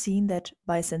will be seen that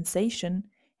by sensation,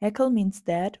 Haeckel means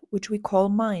that which we call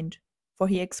mind, for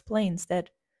he explains that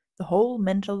the whole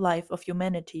mental life of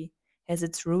humanity has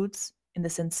its roots in the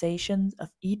sensations of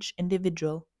each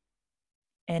individual.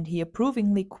 And he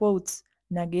approvingly quotes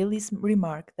Nageli's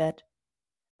remark that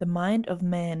the mind of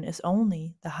man is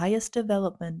only the highest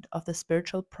development of the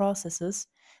spiritual processes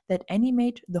that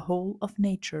animate the whole of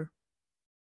nature.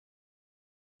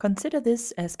 Consider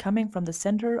this as coming from the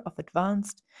center of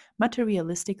advanced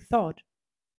materialistic thought.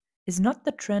 Is not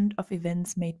the trend of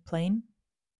events made plain?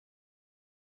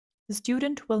 The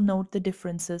student will note the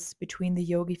differences between the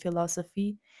Yogi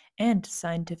philosophy and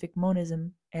scientific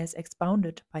monism as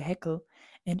expounded by Haeckel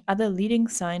and other leading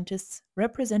scientists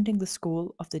representing the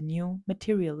school of the new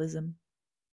materialism.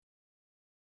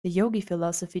 The Yogi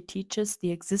philosophy teaches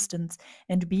the existence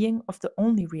and being of the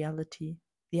only reality,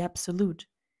 the Absolute,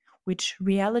 which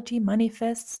reality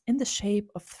manifests in the shape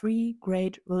of three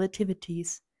great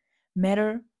relativities: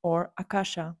 matter or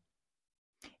Akasa,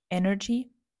 energy,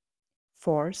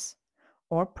 force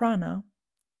or Prana,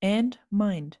 and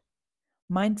mind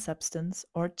substance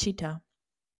or Chitta,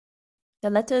 the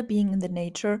latter being in the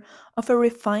nature of a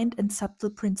refined and subtle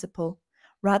principle,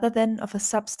 rather than of a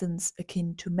substance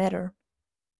akin to matter.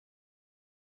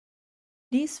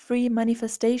 These three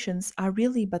manifestations are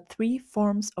really but three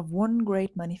forms of one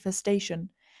great manifestation,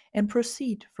 and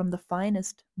proceed from the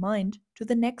finest mind to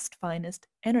the next finest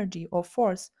energy or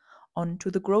force, on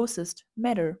to the grossest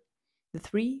matter, the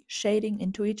three shading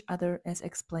into each other as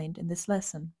explained in this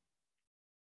lesson.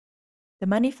 The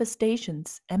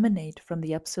manifestations emanate from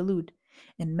the Absolute,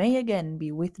 and may again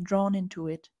be withdrawn into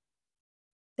it.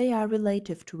 They are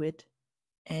relative to it,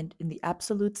 and in the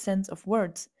absolute sense of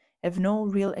words, have no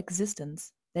real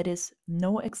existence, that is,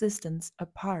 no existence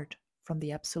apart from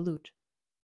the Absolute.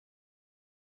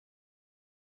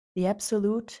 The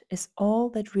Absolute is all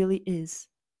that really is,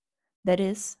 that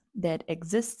is, that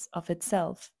exists of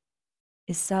itself,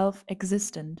 is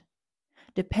self-existent,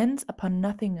 depends upon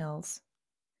nothing else,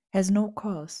 has no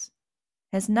cause,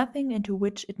 has nothing into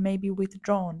which it may be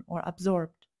withdrawn or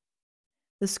absorbed.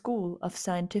 The school of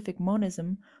scientific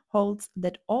monism holds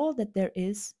that all that there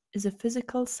is a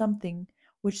physical something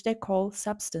which they call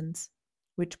substance,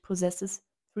 which possesses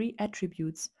three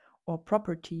attributes or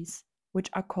properties, which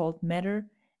are called matter,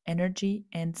 energy,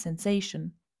 and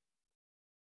sensation.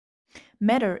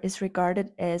 Matter is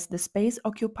regarded as the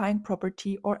space-occupying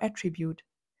property or attribute,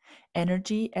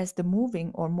 energy as the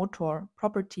moving or motor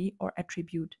property or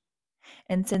attribute,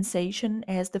 and sensation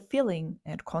as the feeling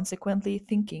and consequently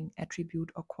thinking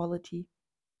attribute or quality.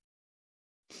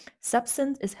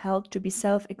 Substance is held to be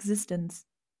self-existence,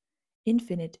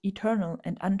 infinite, eternal,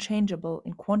 and unchangeable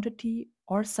in quantity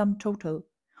or sum total,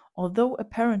 although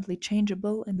apparently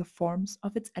changeable in the forms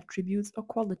of its attributes or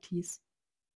qualities.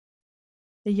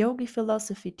 The Yogi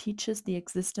philosophy teaches the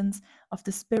existence of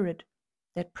the spirit,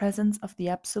 that presence of the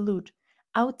absolute,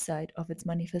 outside of its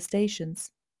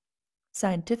manifestations.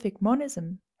 Scientific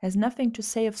monism has nothing to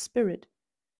say of spirit,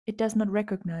 it does not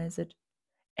recognize it,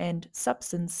 and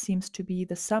substance seems to be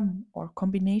the sum or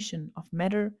combination of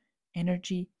matter,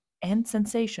 energy, and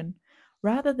sensation,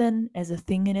 rather than as a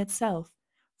thing in itself,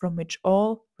 from which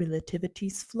all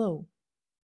relativities flow.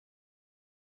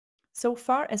 So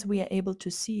far as we are able to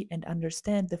see and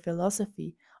understand the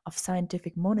philosophy of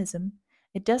scientific monism,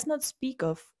 it does not speak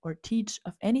of or teach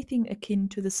of anything akin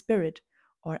to the spirit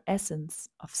or essence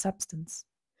of substance,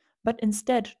 but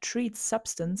instead treats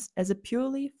substance as a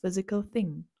purely physical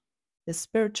thing, the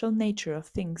spiritual nature of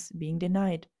things being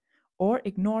denied or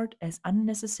ignored as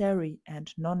unnecessary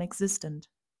and non-existent.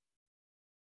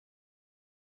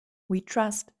 We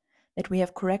trust that we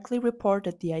have correctly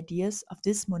reported the ideas of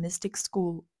this monistic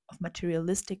school of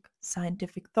materialistic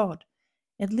scientific thought.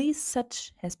 At least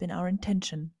such has been our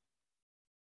intention.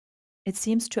 It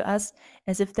seems to us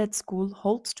as if that school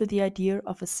holds to the idea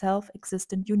of a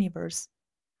self-existent universe,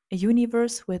 a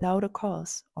universe without a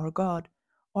cause, or God,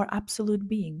 or absolute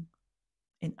being.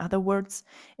 In other words,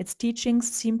 its teachings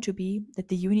seem to be that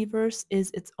the universe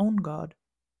is its own God.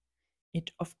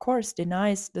 It, of course,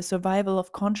 denies the survival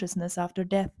of consciousness after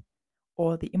death,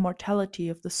 or the immortality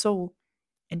of the soul,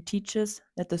 and teaches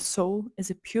that the soul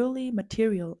is a purely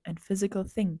material and physical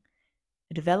thing,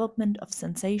 a development of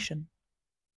sensation.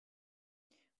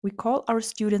 We call our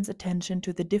students' attention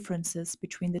to the differences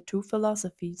between the two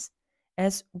philosophies,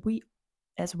 as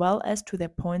well as to their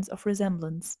points of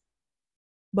resemblance.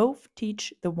 Both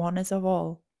teach the oneness of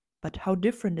all, but how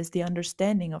different is the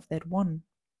understanding of that one?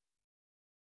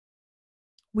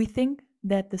 We think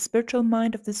that the spiritual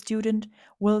mind of the student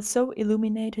will so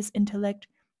illuminate his intellect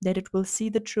that it will see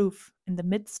the truth in the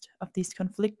midst of these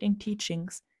conflicting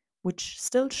teachings, which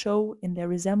still show in their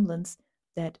resemblance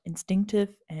that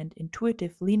instinctive and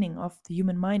intuitive leaning of the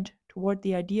human mind toward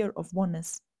the idea of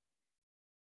oneness.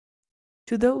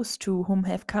 To those to whom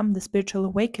have come the spiritual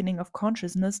awakening of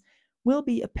consciousness will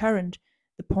be apparent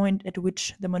the point at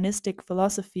which the monistic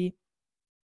philosophy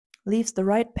leaves the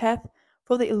right path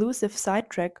for the elusive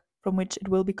sidetrack from which it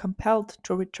will be compelled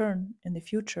to return in the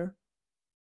future.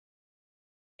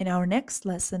 In our next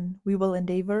lesson, we will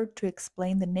endeavor to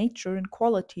explain the nature and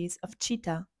qualities of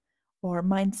chitta, or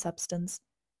mind substance,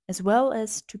 as well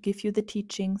as to give you the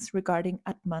teachings regarding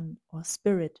Atman, or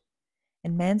spirit,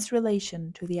 and man's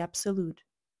relation to the Absolute.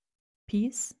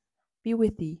 Peace be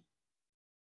with thee.